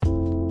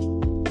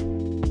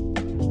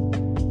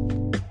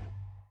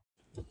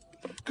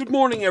Good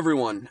morning,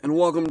 everyone, and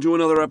welcome to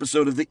another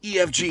episode of the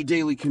EFG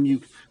Daily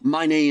Commute.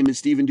 My name is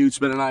Steven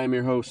Dutzman, and I am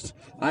your host.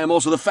 I am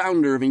also the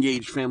founder of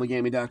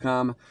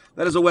EngageFamilyGaming.com.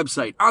 That is a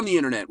website on the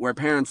internet where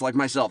parents like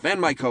myself and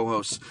my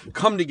co-hosts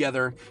come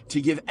together to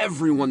give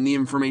everyone the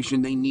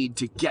information they need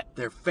to get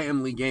their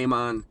family game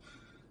on.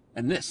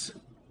 And this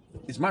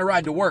is my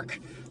ride to work.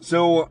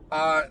 So,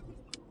 I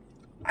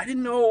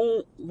didn't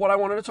know what I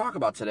wanted to talk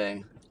about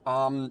today.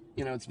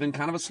 It's been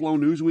kind of a slow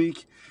news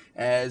week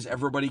as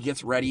everybody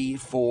gets ready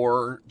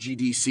for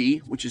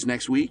GDC, which is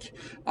next week.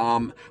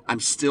 I'm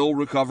still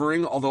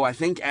recovering, although I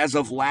think as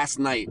of last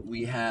night,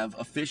 we have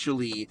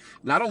officially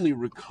not only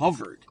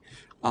recovered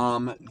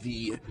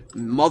the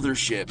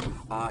mothership,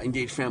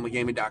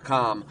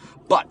 EngageFamilyGaming.com,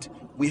 but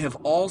we have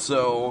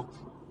also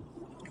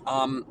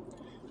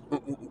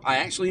I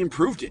actually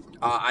improved it.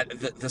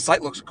 The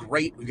site looks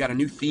great. We've got a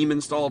new theme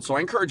installed, so I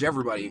encourage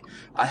everybody,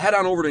 head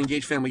on over to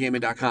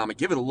EngageFamilyGaming.com and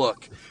give it a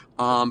look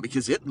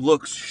because it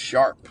looks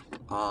sharp.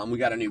 We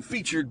got a new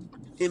featured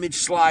image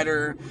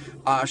slider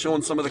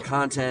showing some of the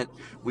content.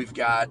 We've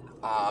got,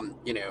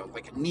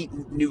 like a neat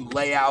new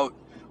layout.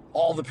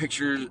 All the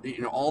pictures,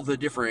 all the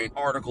different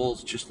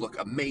articles just look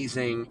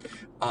amazing.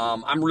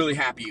 I'm really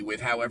happy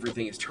with how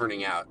everything is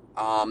turning out.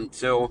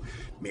 So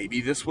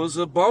maybe this was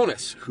a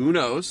bonus. Who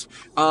knows?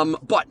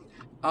 But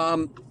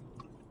I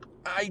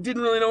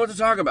didn't really know what to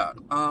talk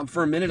about.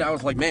 For a minute, I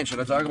was like, man, should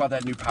I talk about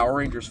that new Power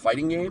Rangers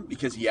fighting game?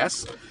 Because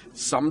yes,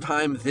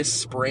 sometime this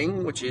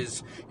spring, which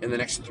is in the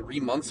next 3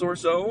 months or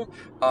so,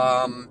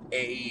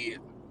 a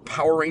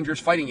Power Rangers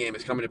fighting game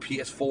is coming to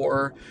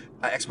PS4,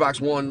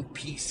 Xbox One,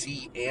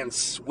 PC, and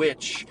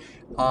Switch.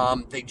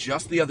 They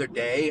just the other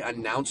day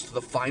announced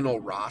the final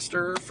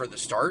roster for the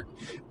start,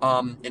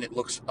 and it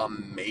looks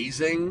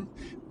amazing.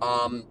 It's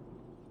going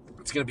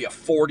to be a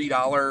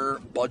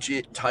 $40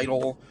 budget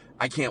title.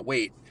 I can't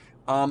wait.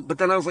 But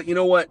then I was like, you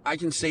know what? I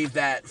can save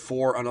that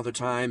for another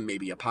time.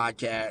 Maybe a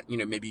podcast,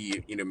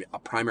 maybe a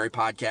primary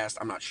podcast.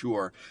 I'm not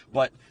sure.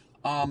 But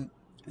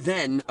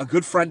then a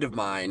good friend of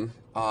mine,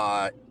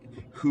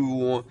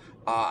 who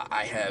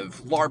I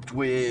have LARPed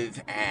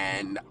with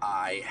and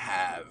I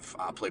have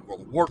played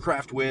World of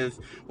Warcraft with.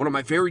 One of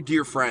my very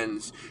dear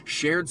friends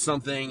shared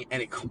something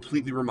and it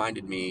completely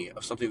reminded me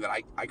of something that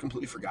I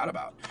completely forgot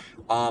about.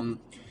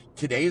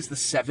 Today is the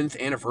 7th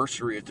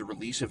anniversary of the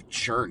release of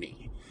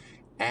Journey,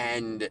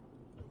 and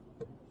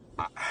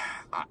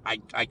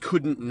I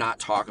couldn't not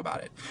talk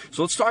about it.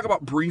 So let's talk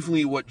about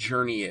briefly what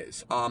Journey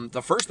is.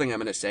 The first thing I'm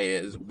going to say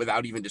is,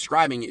 without even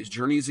describing it, is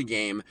Journey is a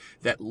game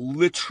that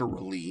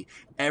literally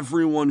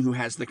everyone who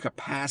has the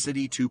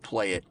capacity to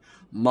play it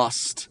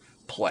must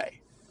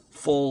play.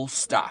 Full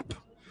stop.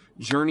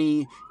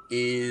 Journey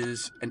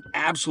is an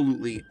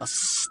absolutely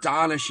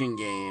astonishing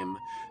game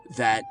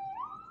that,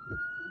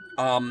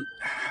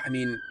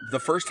 the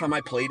first time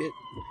I played it,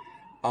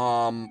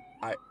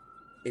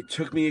 it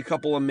took me a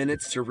couple of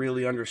minutes to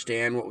really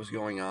understand what was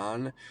going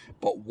on,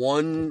 but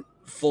one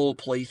full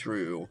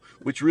playthrough,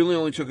 which really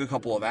only took a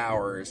couple of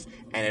hours,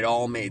 and it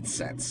all made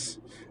sense.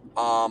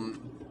 It's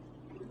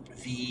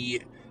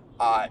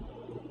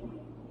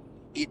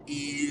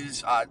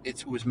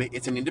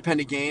an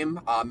independent game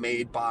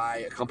made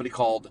by a company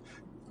called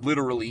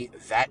literally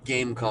That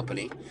Game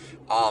Company.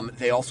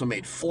 They also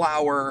made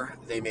Flower.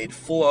 They made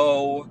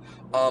Flow.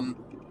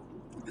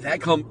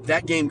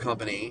 That game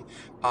company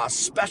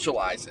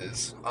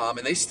specializes, and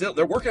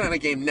they're working on a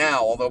game now,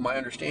 although my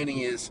understanding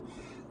is,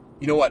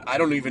 I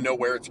don't even know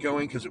where it's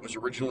going because it was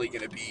originally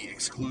going to be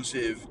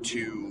exclusive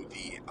to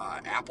the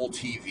Apple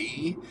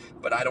TV,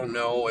 but I don't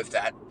know if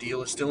that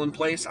deal is still in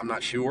place. I'm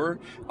not sure.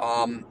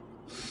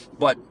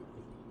 But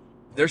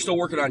they're still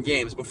working on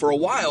games, but for a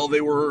while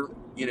they were,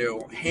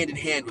 hand in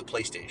hand with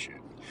PlayStation.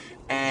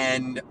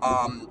 And,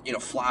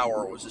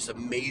 Flower was this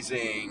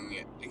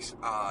amazing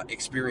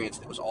experience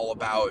that was all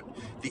about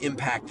the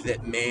impact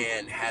that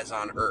man has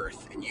on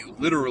Earth. And you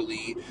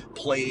literally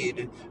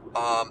played,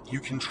 you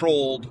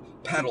controlled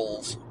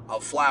petals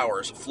of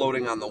flowers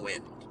floating on the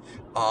wind.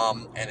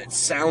 And it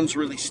sounds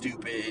really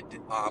stupid,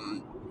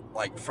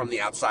 like from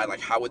the outside,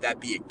 like how would that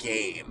be a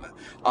game?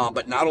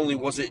 But not only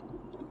was it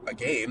a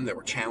game, there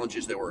were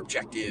challenges, there were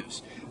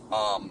objectives,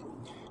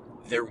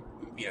 there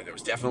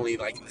was definitely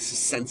like this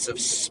sense of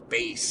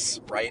space,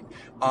 right?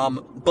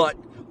 But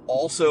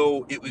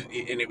also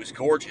it was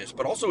gorgeous,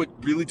 but also it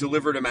really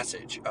delivered a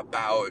message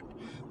about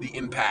the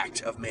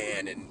impact of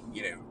man and,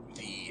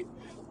 the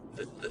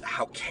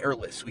how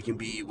careless we can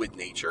be with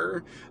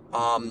nature,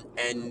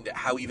 and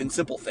how even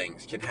simple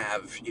things can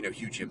have,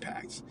 huge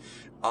impacts.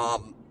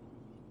 And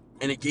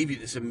it gave you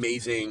this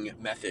amazing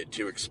method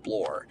to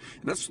explore.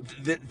 And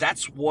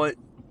that's what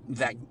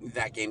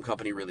that game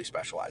company really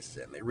specializes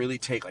in. They really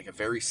take like a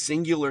very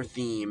singular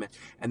theme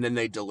and then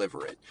they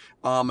deliver it.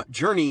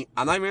 Journey,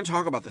 I'm not even going to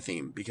talk about the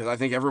theme because I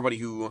think everybody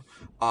who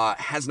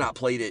has not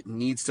played it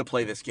needs to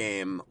play this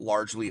game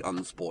largely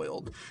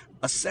unspoiled.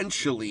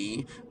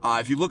 essentially,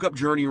 if you look up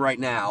Journey right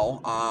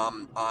now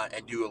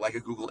and do like a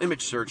Google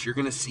image search, you're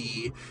going to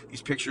see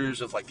these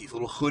pictures of like these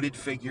little hooded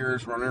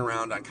figures running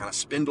around on kind of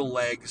spindle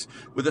legs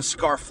with a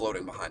scarf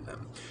floating behind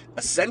them.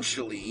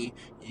 Essentially,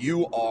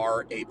 you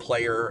are a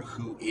player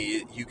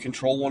you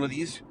control one of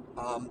these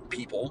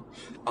people,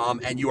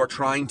 and you are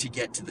trying to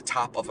get to the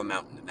top of a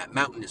mountain. And that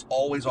mountain is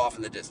always off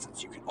in the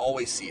distance. You can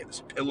always see it. There's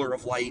a pillar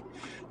of light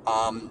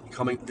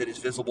coming that is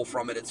visible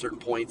from it at certain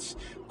points,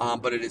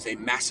 but it is a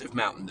massive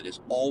mountain that is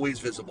always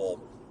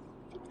visible.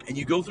 And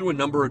you go through a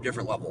number of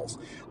different levels.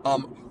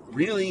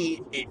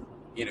 Really, it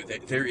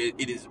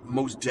is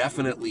most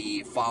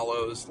definitely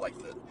follows like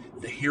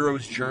the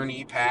hero's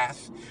journey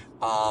path.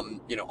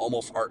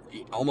 Almost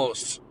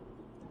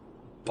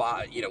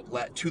by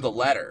to the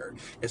letter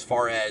as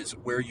far as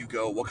where you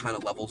go, what kind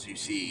of levels you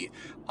see.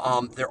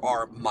 There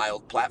are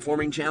mild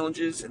platforming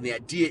challenges, and the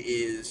idea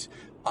is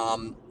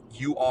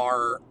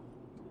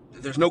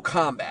there's no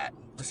combat.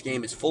 This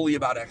game is fully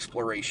about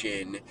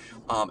exploration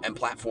and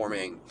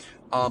platforming,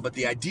 but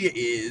the idea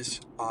is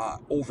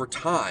over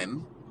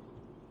time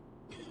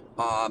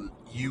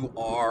you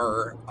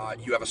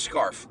have a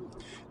scarf.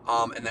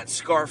 And that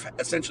scarf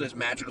essentially has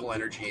magical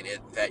energy in it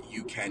that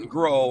you can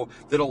grow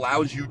that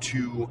allows you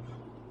to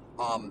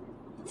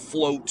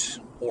float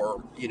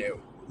or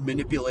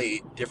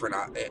manipulate different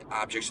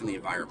objects in the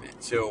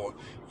environment. So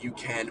you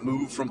can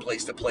move from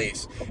place to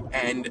place.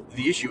 And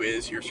the issue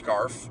is your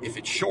scarf, if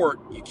it's short,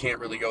 you can't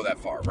really go that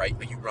far, right?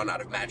 But you run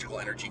out of magical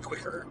energy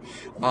quicker.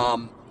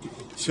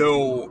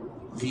 So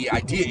the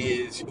idea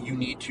is you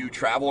need to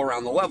travel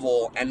around the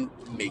level and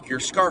make your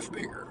scarf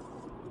bigger.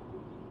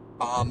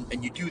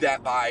 And you do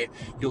that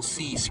you'll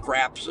see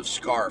scraps of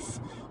scarf.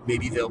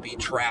 Maybe they'll be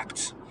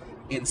trapped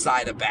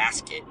inside a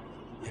basket,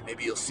 and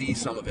maybe you'll see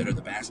some of it, or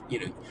the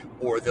basket,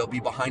 or they'll be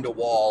behind a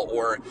wall,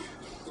 or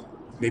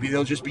maybe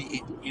they'll just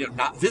be,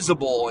 not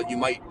visible, and you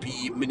might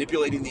be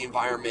manipulating the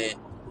environment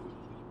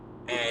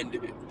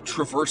and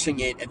traversing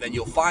it, and then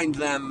you'll find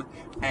them,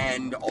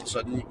 and all of a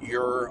sudden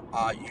your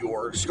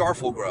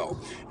scarf will grow.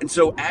 And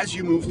so as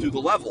you move through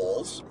the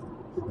levels,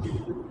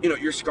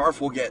 your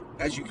scarf will get,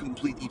 as you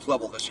complete each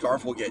level, the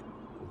scarf will get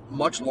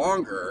much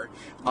longer,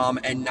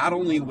 and not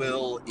only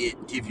will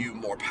it give you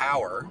more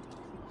power,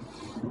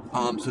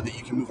 so that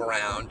you can move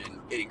around and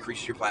it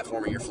increases your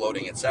platforming, your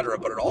floating, etc.,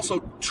 but it also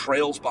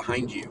trails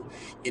behind you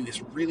in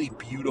this really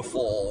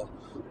beautiful,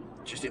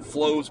 it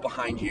flows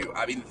behind you.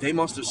 I mean, they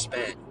must have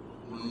spent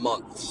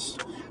months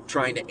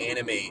trying to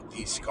animate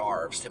these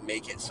scarves to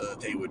make it so that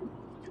they would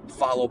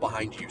follow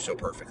behind you so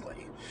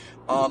perfectly.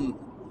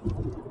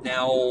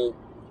 Now,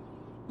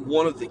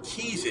 one of the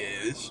keys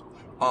is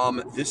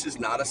this is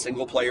not a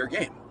single player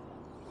game.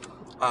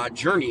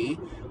 Journey,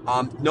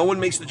 no one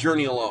makes the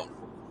journey alone.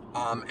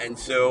 And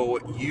so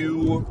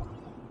you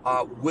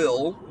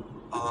will,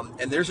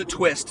 and there's a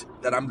twist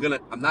that I'm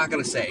not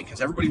gonna say,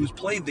 because everybody who's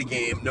played the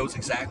game knows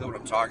exactly what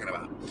I'm talking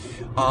about.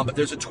 But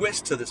there's a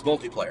twist to this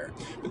multiplayer.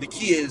 But the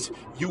key is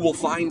you will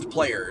find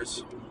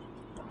players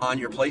on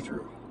your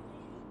playthrough,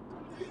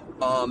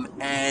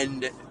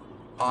 and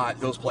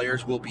those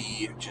players will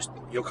be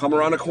you'll come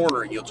around a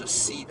corner and you'll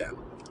just see them,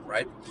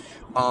 right?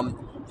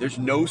 There's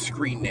no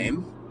screen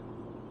name.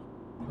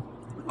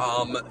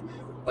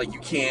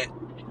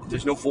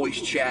 There's no voice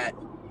chat.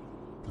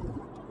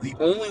 The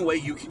only way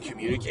you can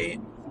communicate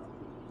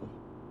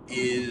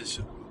is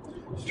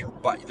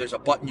there's a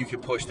button you can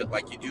push that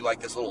you do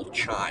this little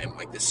chime,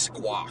 like this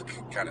squawk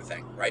kind of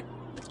thing, right?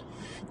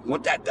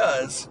 What that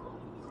does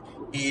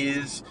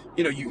is,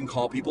 you can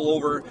call people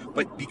over,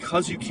 but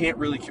because you can't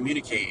really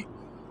communicate,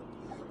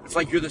 it's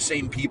like you're the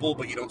same people,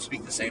 but you don't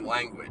speak the same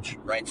language,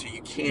 right? So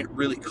you can't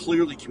really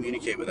clearly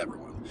communicate with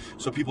everyone.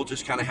 So people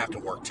just kind of have to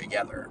work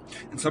together.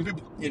 And some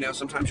people,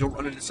 sometimes you'll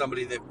run into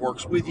somebody that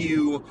works with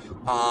you,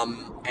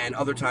 and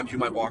other times you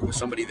might walk with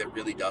somebody that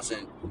really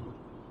doesn't,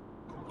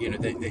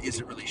 that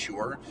isn't really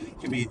sure.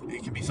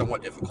 It can be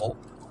somewhat difficult.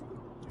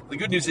 The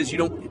good news is you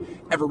don't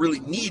ever really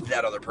need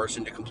that other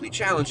person to complete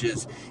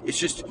challenges. It's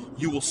just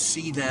you will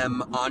see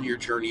them on your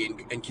journey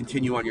and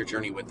continue on your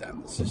journey with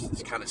them. It's just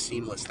this kind of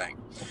seamless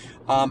thing.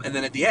 And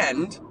then at the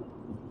end,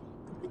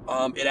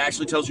 it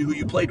actually tells you who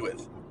you played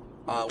with,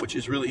 which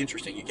is really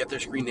interesting. You get their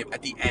screen name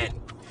at the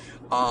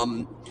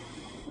end.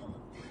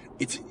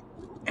 It's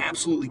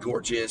absolutely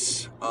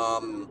gorgeous.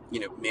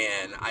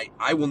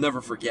 I will never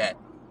forget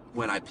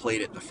when I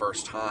played it the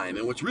first time.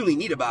 And what's really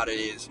neat about it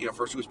is,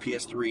 first it was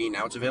PS3,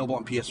 now it's available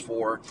on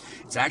PS4.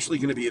 It's actually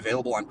going to be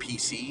available on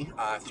PC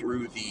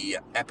through the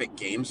Epic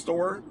Game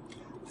Store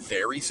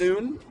very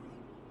soon.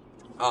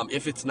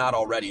 If it's not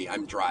already.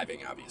 I'm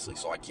driving, obviously,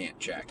 so I can't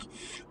check.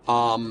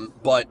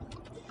 But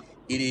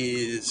it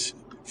is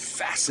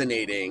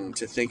fascinating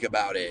to think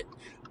about it.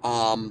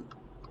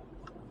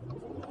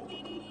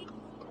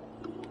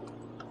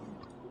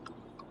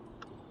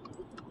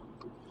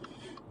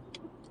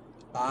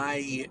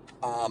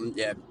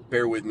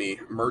 Bear with me,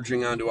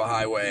 merging onto a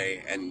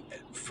highway, and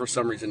for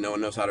some reason no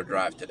one knows how to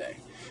drive today.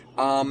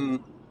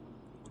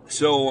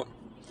 So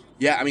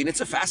Yeah, I mean, it's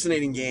a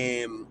fascinating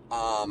game.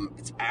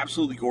 It's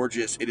absolutely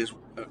gorgeous.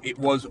 It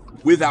was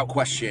without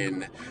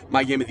question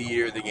my game of the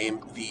year. The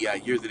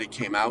year that it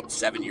came out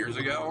 7 years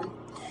ago,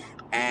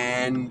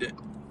 and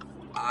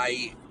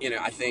I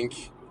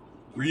think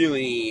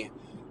really,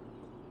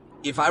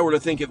 if I were to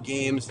think of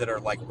games that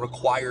are like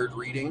required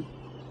reading,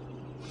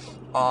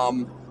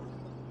 um,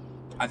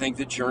 I think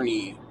that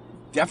Journey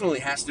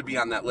definitely has to be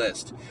on that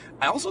list.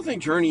 I also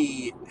think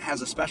Journey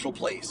has a special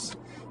place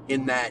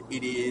in that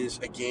it is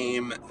a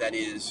game that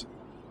is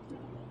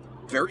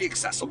very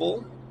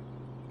accessible,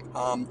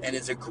 and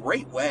is a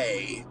great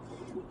way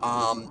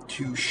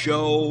to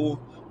show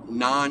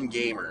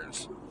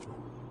non-gamers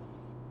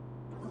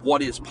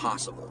what is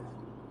possible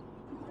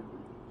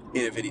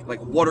in a video. Like,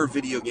 what are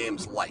video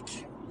games like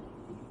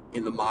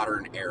in the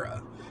modern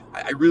era?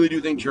 I really do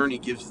think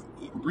Journey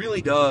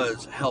really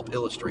does help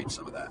illustrate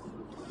some of that.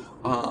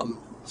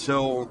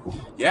 So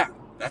yeah,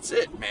 that's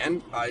it,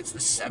 man. It's the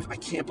seventh. I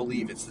can't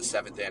believe it's the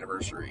 7th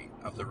anniversary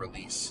of the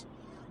release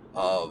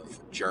of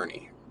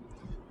Journey.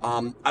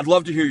 I'd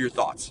love to hear your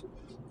thoughts.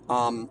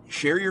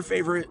 Share your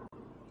favorite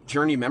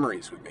Journey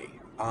memories with me.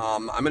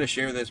 I'm going to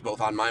share this both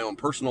on my own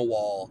personal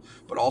wall,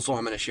 but also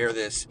I'm going to share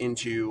this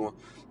into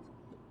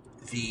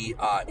the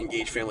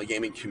Engage Family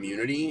Gaming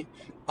community.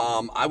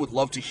 I would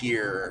love to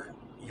hear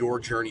your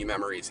Journey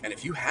memories, and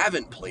if you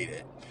haven't played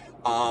it,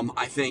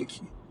 I think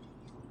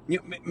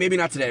maybe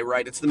not today,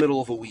 right? It's the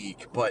middle of a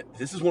week, but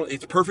this is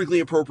it's perfectly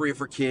appropriate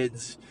for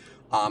kids.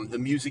 The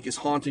music is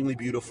hauntingly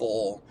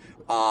beautiful.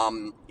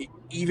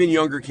 Even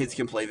younger kids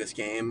can play this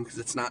game because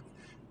it's not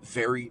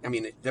I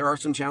mean, there are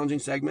some challenging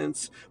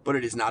segments, but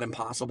it is not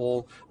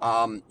impossible.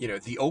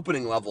 The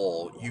opening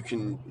level, you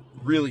can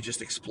really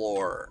just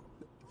explore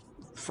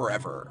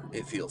forever,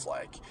 it feels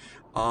like.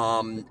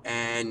 I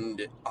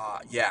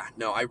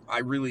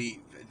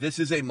really, this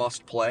is a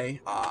must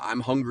play.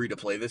 I'm hungry to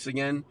play this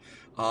again.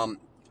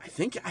 I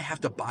think I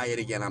have to buy it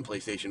again on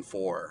PlayStation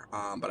 4,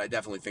 but I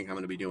definitely think I'm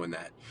going to be doing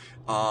that.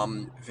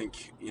 I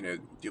think,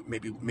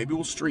 maybe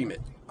we'll stream it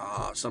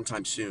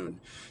sometime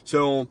soon.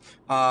 So,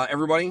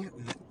 everybody,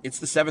 it's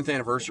the 7th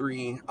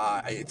anniversary.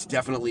 It's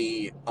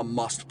definitely a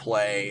must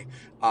play.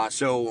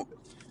 So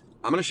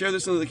I'm going to share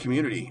this into the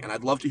community, and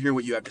I'd love to hear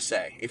what you have to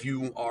say. If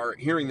you are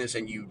hearing this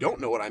and you don't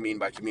know what I mean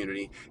by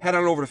community, head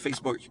on over to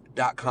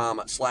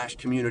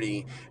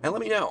facebook.com/community and let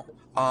me know.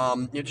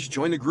 Just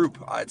join the group.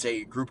 It's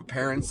a group of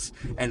parents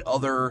and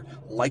other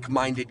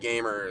like-minded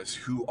gamers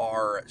who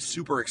are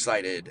super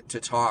excited to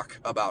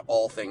talk about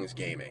all things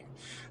gaming.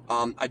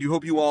 I do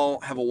hope you all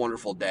have a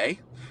wonderful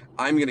day.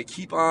 I'm going to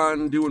keep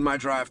on doing my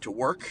drive to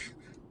work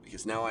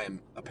because now I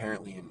am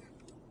apparently in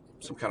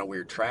some kind of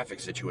weird traffic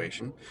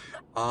situation.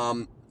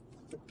 I'm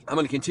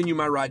going to continue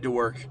my ride to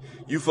work.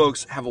 You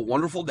folks have a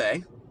wonderful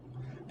day.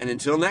 And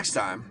until next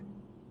time,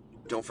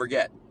 don't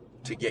forget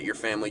to get your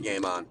family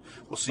game on.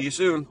 We'll see you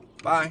soon.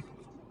 Bye.